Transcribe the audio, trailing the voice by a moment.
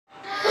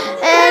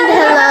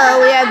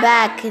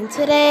back, and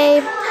today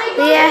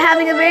we are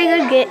having a very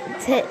good day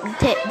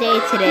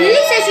today. Lily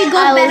says she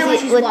goes better when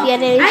she's with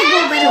walking. Yanelis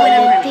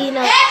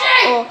Tolentino,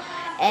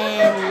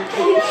 and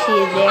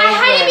she's very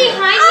good.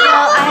 So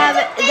I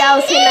have that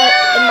was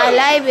in my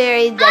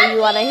library that you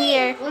want to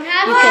hear.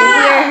 You can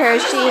hear her.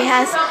 She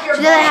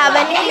doesn't have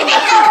anything, but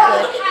she's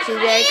good. She's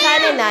very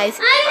kind and nice.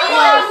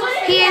 Well,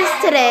 here's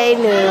today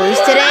news.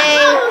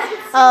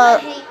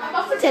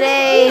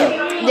 Today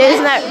there's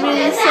not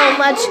really so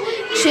much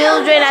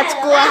children at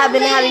school have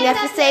been having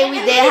FSA.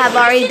 They have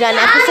already done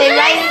FSA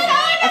writing,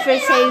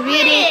 FSA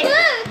reading.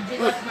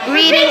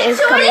 Reading is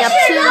coming up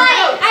soon,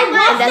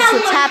 and that's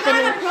what's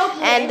happening.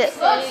 And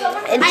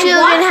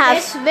children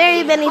have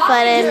very many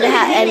fun and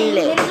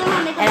live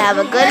and have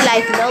a good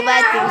life. No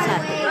bad things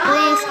happen.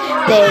 Please,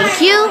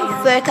 thank you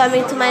for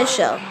coming to my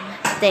show.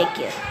 Thank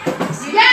you.